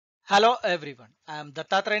Hello everyone, I am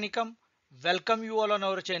Dattatreyanikam. Welcome you all on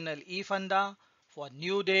our channel eFunda for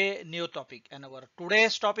new day, new topic. And our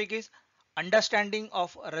today's topic is understanding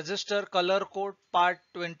of resistor color code part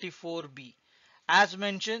 24b. As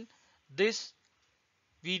mentioned, this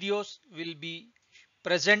videos will be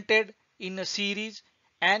presented in a series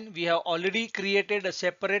and we have already created a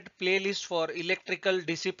separate playlist for electrical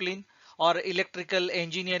discipline or electrical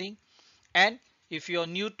engineering. And if you are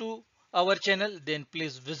new to our channel, then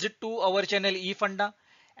please visit to our channel eFunda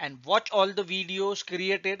and watch all the videos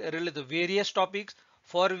created related to various topics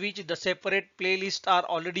for which the separate playlists are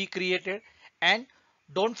already created. And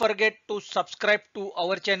don't forget to subscribe to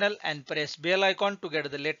our channel and press bell icon to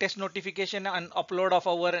get the latest notification and upload of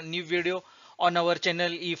our new video on our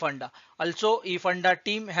channel eFunda. Also, eFunda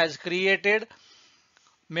team has created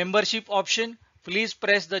membership option. Please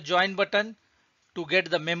press the join button to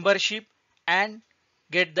get the membership and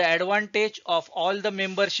get the advantage of all the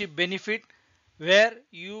membership benefit where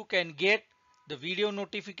you can get the video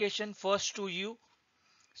notification first to you.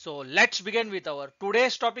 So let's begin with our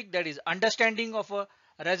today's topic, that is understanding of a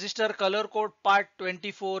resistor color code part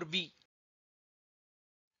 24b.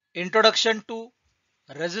 Introduction to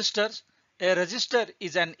resistors. A resistor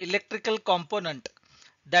is an electrical component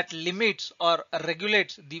that limits or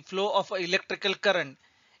regulates the flow of electrical current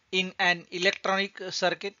in an electronic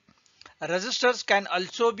circuit. Resistors can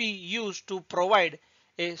also be used to provide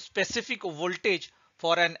a specific voltage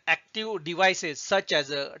for an active devices such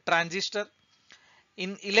as a transistor.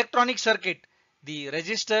 In electronic circuit, the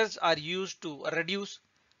resistors are used to reduce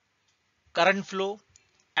current flow,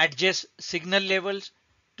 adjust signal levels,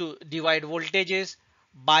 to divide voltages,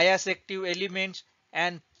 bias active elements,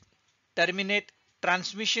 and terminate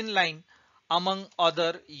transmission line, among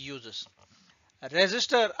other uses.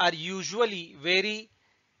 Resistors are usually very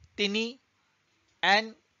tiny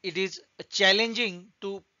and it is challenging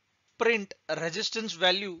to print resistance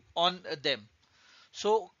value on them.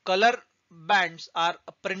 So color bands are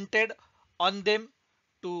printed on them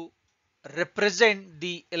to represent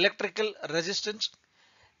the electrical resistance.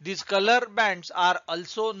 These color bands are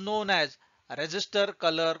also known as resistor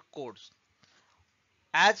color codes.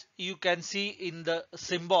 As you can see in the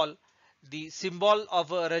symbol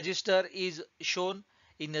of a resistor is shown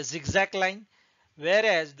in a zigzag line,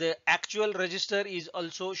 whereas the actual resistor is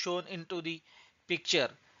also shown into the picture.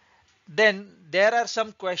 Then there are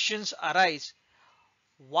some questions arise.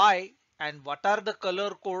 Why and what are the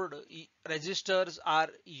color code resistors are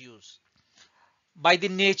used? By the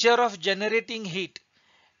nature of generating heat,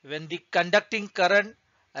 when the conducting current,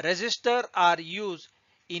 resistors are used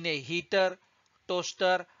in a heater,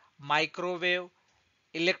 toaster, microwave,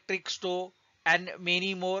 electric stove, and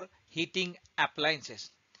many more heating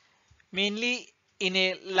appliances. Mainly in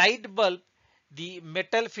a light bulb, the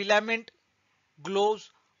metal filament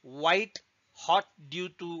glows white hot due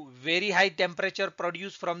to very high temperature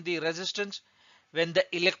produced from the resistance when the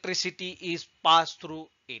electricity is passed through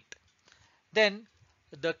it. Then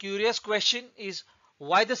the curious question is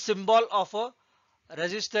why the symbol of a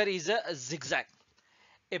resistor is a zigzag.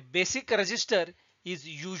 A basic resistor is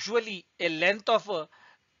usually a length of a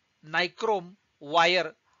nichrome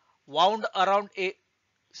wire wound around a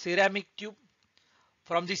ceramic tube.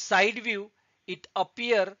 From the side view, it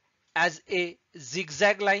appears as a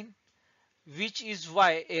zigzag line, which is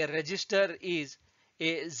why a resistor is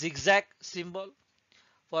a zigzag symbol.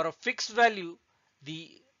 For a fixed value, the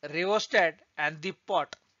rheostat and the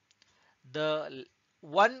pot, the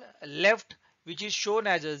one left which is shown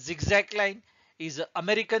as a zigzag line is the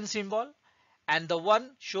American symbol and the one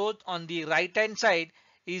shown on the right hand side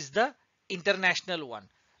is the international one.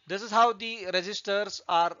 This is how the resistors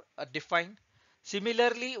are defined.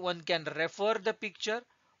 Similarly, one can refer the picture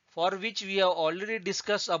for which we have already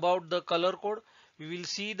discussed about the color code. We will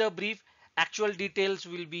see the brief. Actual details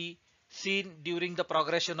will be seen during the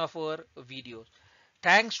progression of our videos.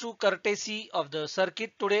 Thanks to courtesy of the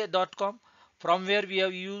circuittoday.com, from where we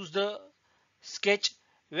have used the sketch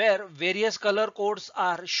where various color codes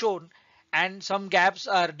are shown and some gaps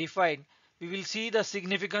are defined. We will see the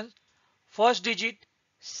significance. First digit,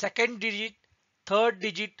 second digit, third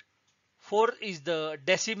digit, fourth is the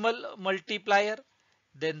decimal multiplier.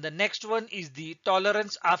 Then the next one is the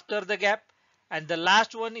tolerance after the gap and the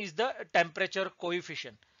last one is the temperature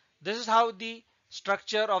coefficient. This is how the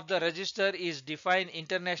structure of the resistor is defined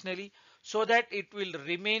internationally so that it will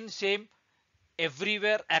remain same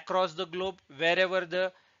everywhere across the globe wherever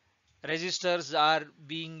the resistors are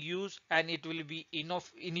being used, and it will be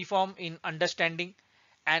uniform in understanding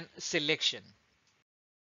and selection.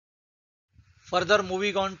 Further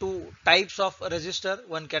moving on to types of resistor,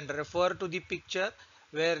 one can refer to the picture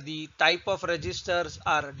where the type of resistors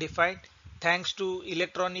are defined thanks to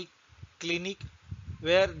electronic clinic,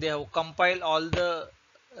 where they have compiled all the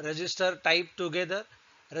resistor type together.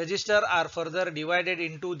 Resistor are further divided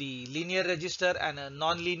into the linear resistor and a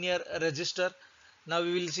non-linear resistor. Now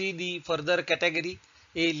we will see the further category.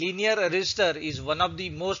 A linear resistor is one of the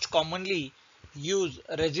most commonly used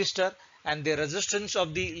resistor, and the resistance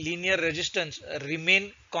of the linear resistance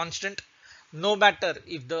remain constant no matter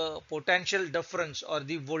if the potential difference or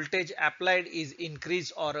the voltage applied is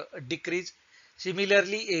increased or decreased.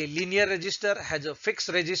 Similarly, a linear resistor has a fixed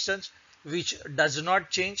resistance which does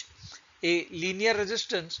not change. A linear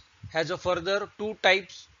resistance has a further two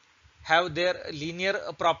types have their linear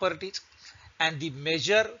properties, and the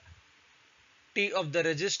measure of the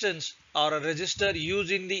resistance or a resistor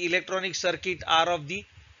used in the electronic circuit are of the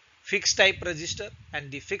fixed type resistor,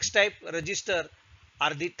 and the fixed type resistor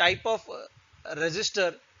are the type of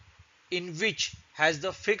resistor in which has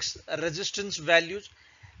the fixed resistance values,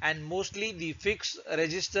 and mostly the fixed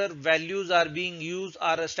resistor values are being used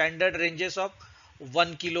are standard ranges of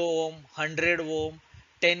 1 kilo ohm, 100 ohm,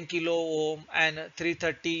 10 kilo ohm and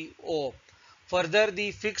 330 ohm. Further,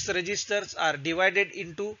 the fixed resistors are divided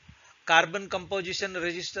into carbon composition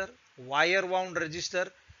resistor, wire wound resistor,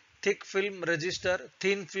 thick film resistor,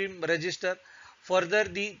 thin film resistor. Further,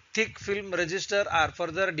 the thick film resistor are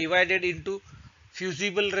further divided into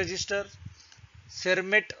fusible resistor,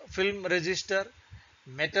 cermet film resistor,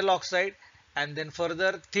 metal oxide, and then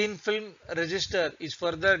further thin film resistor is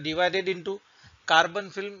further divided into carbon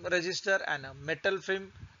film resistor and a metal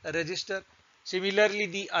film resistor. Similarly,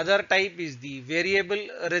 the other type is the variable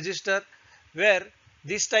resistor, where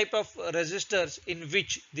this type of resistors in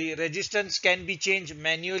which the resistance can be changed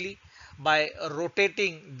manually by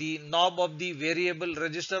rotating the knob of the variable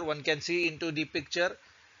resistor. One can see into the picture,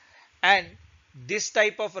 and this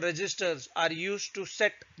type of resistors are used to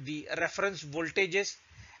set the reference voltages,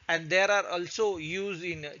 and there are also used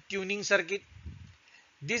in tuning circuit.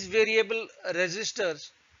 These variable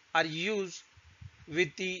resistors are used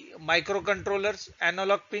with the microcontrollers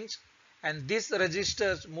analog pins, and these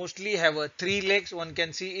resistors mostly have a three legs. One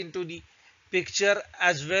can see into the picture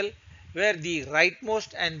as well, where the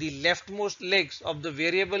rightmost and the leftmost legs of the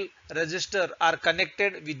variable resistor are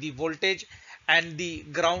connected with the voltage and the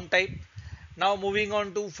ground type. Now moving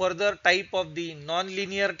on to further type of the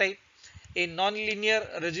non-linear type. A non-linear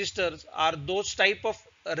resistors are those type of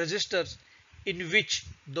resistors in which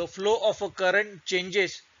the flow of a current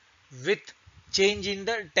changes with change in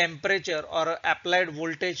the temperature or applied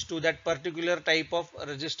voltage to that particular type of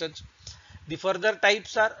resistance. The further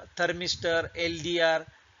types are thermistor, LDR,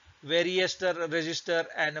 variestor resistor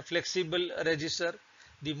and flexible resistor.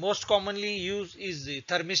 The most commonly used is the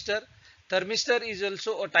thermistor. Thermistor is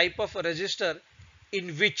also a type of resistor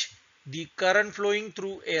in which the current flowing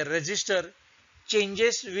through a resistor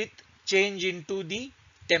changes with change into the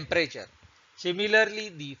temperature. Similarly,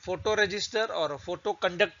 the photoresistor or a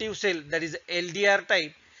photoconductive cell, that is LDR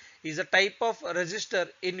type, is a type of resistor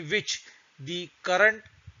in which the current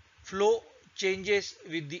flow changes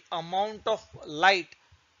with the amount of light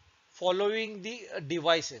following the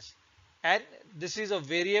devices, and this is a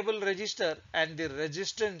variable resistor and the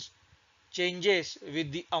resistance changes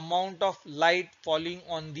with the amount of light falling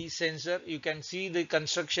on the sensor. You can see the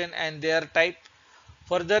construction and their type.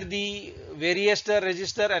 Further, the variestor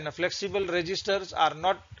resistor and flexible resistors are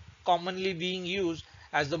not commonly being used,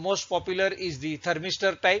 as the most popular is the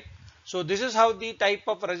thermistor type. So this is how the type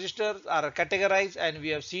of resistors are categorized, and we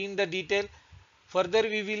have seen the detail. Further,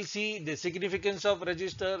 we will see the significance of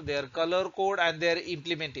resistor, their color code and their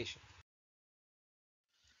implementation.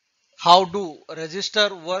 How do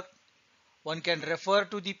resistor work? One can refer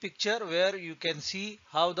to the picture where you can see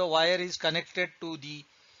how the wire is connected to the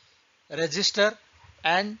resistor,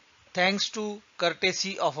 and thanks to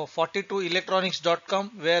courtesy of a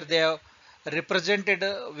 42electronics.com, where they have represented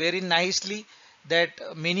very nicely that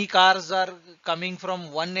many cars are coming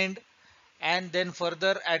from one end, and then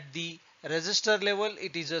further at the resistor level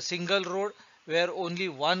it is a single road where only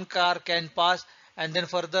one car can pass, and then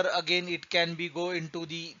further again it can be go into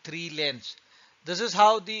the three lanes. This is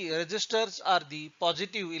how the resistors are the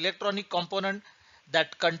positive electronic component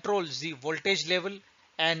that controls the voltage level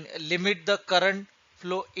and limit the current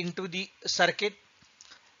flow into the circuit.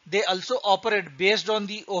 They also operate based on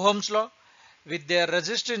the Ohm's law, with their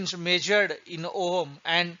resistance measured in ohm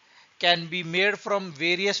and can be made from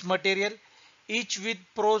various material, each with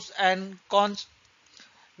pros and cons.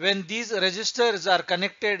 When these resistors are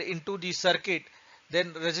connected into the circuit,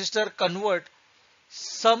 then resistor convert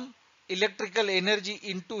some electrical energy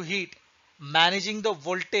into heat managing the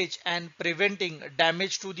voltage and preventing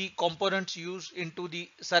damage to the components used into the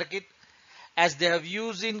circuit, as they have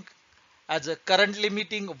used in as a current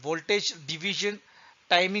limiting, voltage division,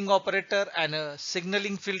 timing operator, and a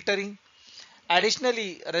signaling filtering.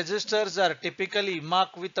 Additionally, resistors are typically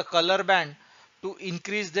marked with a color band to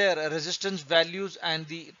increase their resistance values and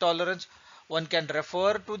the tolerance. One can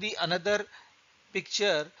refer to the another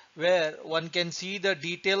picture where one can see the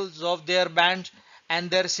details of their bands and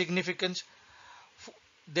their significance.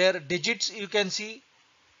 Their digits you can see,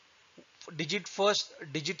 digit first,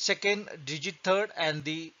 digit second, digit third, and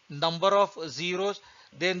the number of zeros,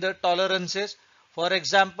 then the tolerances. For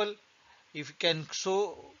example, if you can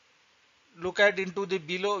so look at into the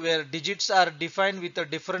below where digits are defined with a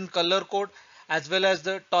different color code, as well as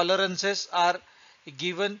the tolerances are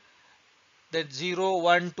given, that 0,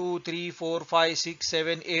 1, 2, 3, 4, 5, 6,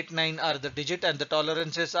 7, 8, 9 are the digit, and the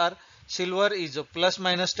tolerances are silver is a plus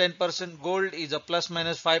minus 10%, gold is a plus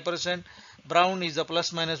minus 5%, brown is a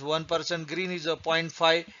plus minus 1%, green is a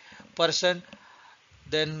 0.5%,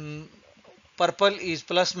 then purple is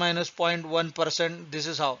plus minus 0.1%. This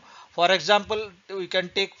is how. For example, we can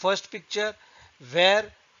take first picture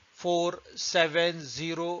where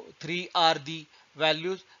 4703 are the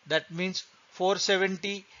values. That means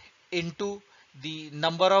 470 into the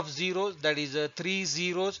number of zeros, that is 3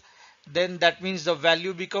 zeros, then that means the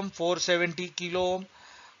value become 470 kilo ohm.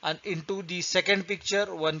 And into the second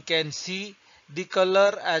picture one can see the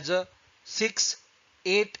color as a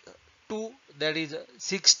 682, that is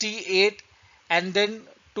 68, and then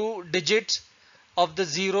two digits of the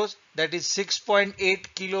zeros, that is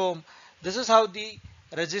 6.8 kilo ohm. This is how the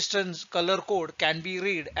resistance color code can be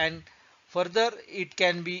read, and further it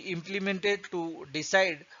can be implemented to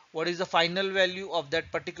decide what is the final value of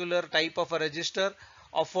that particular type of a resistor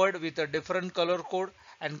offered with a different color code,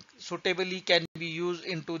 and suitably can be used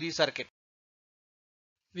into the circuit.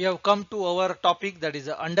 We have come to our topic, that is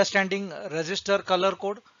understanding resistor color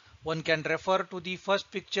code. One can refer to the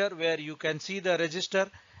first picture where you can see the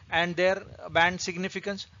resistor and their band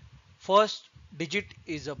significance. First digit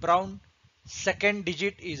is a brown, second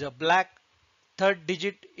digit is a black, third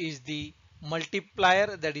digit is the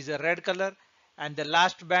multiplier, that is a red color, and the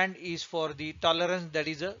last band is for the tolerance, that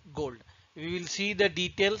is a gold. We will see the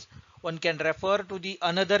details. One can refer to the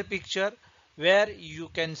another picture where you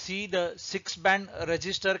can see the 6 band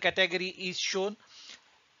resistor category is shown,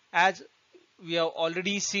 as we have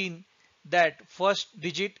already seen that first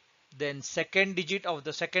digit, then second digit of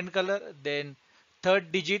the second color, then third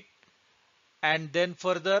digit, and then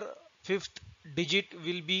further fifth digit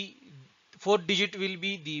will be, fourth digit will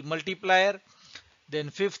be the multiplier, then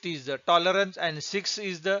fifth is the tolerance, and sixth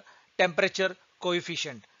is the temperature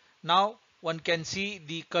coefficient. Now one can see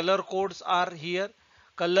the color codes are here.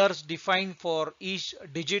 Colors defined for each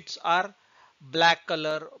digits are black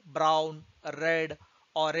color, brown, red,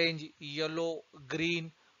 orange, yellow,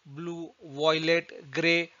 green, blue, violet,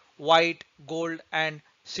 gray, white, gold, and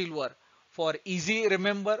silver. For easy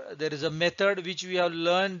remember, there is a method which we have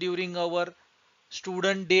learned during our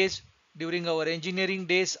student days, during our engineering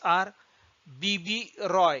days, are BB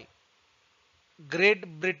Roy,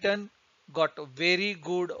 Great Britain got a very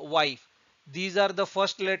good wife. These are the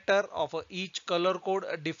first letter of each color code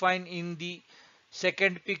defined in the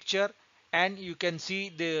second picture, and you can see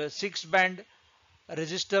the 6 band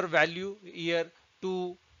resistor value here,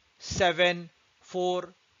 2, 7, 4,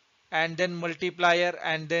 and then multiplier,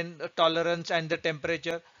 and then tolerance and the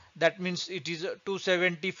temperature. That means it is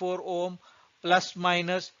 274 ohm plus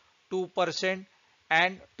minus 2%,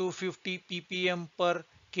 and 250 ppm per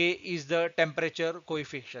K is the temperature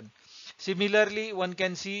coefficient. Similarly, one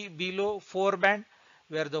can see below 4 band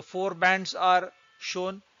where the 4 bands are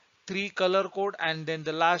shown, 3 color code, and then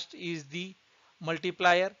the last is the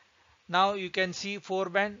multiplier. Now you can see 4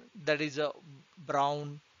 band, that is a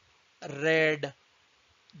brown, red,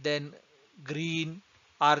 then green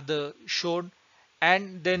are the shown,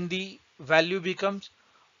 and then the value becomes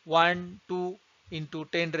 1 2 into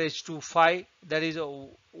 10 raised to 5, that is a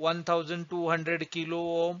 1200 kilo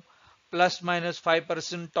ohm plus minus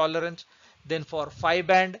 5% tolerance. Then for 5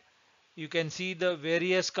 band you can see the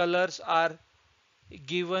various colors are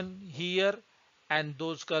given here, and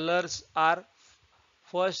those colors are,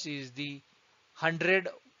 first is the 100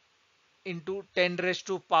 into 10 raised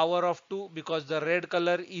to power of 2, because the red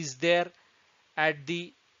color is there at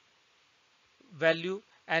the value,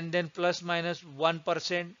 and then plus minus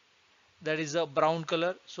 1%, that is a brown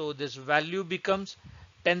color. So this value becomes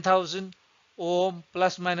 10,000 ohm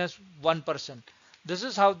plus minus 1%. This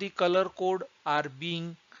is how the color code are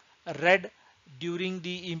being read during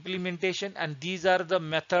the implementation, and these are the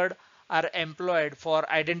method are employed for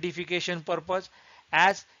identification purpose,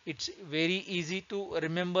 as it's very easy to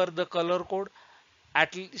remember the color code.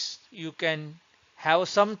 At least you can have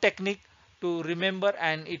some technique to remember,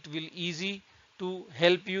 and it will easy to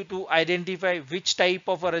help you to identify which type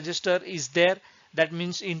of a resistor is there. That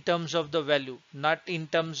means in terms of the value, not in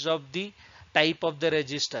terms of the type of the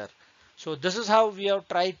resistor. So this is how we have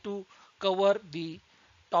tried to cover the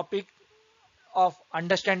topic of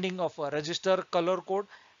understanding of a resistor color code,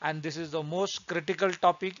 and this is the most critical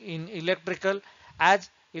topic in electrical, as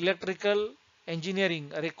electrical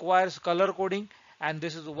engineering requires color coding, and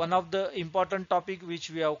this is one of the important topic which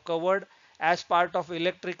we have covered as part of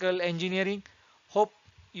electrical engineering. Hope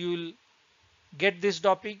you will get this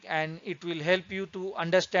topic and it will help you to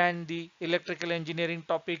understand the electrical engineering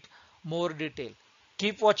topic more detail.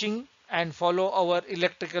 Keep watching and follow our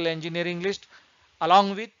electrical engineering list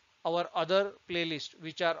along with our other playlist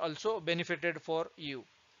which are also benefited for you.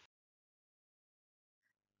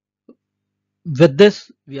 With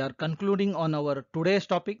this, we are concluding on our today's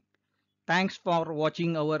topic. Thanks for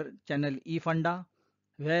watching our channel eFunda,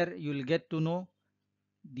 where you will get to know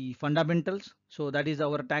the fundamentals. So that is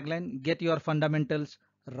our tagline, get your fundamentals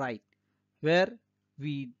right, where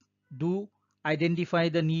we do identify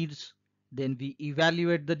the needs, then we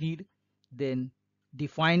evaluate the need, then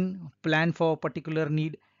define plan for a particular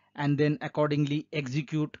need, and then accordingly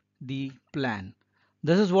execute the plan.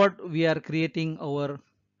 This is what we are creating our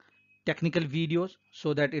technical videos,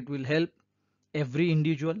 so that it will help every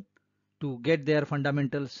individual to get their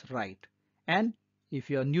fundamentals right. And if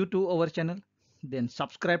you are new to our channel, then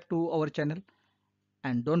subscribe to our channel,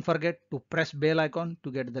 and don't forget to press bell icon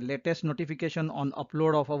to get the latest notification on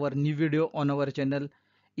upload of our new video on our channel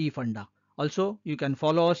eFunda. Also, you can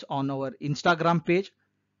follow us on our Instagram page,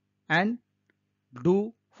 and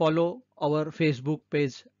do follow our Facebook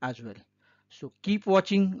page as well. So keep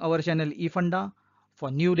watching our channel eFunda for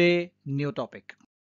new day, new topic.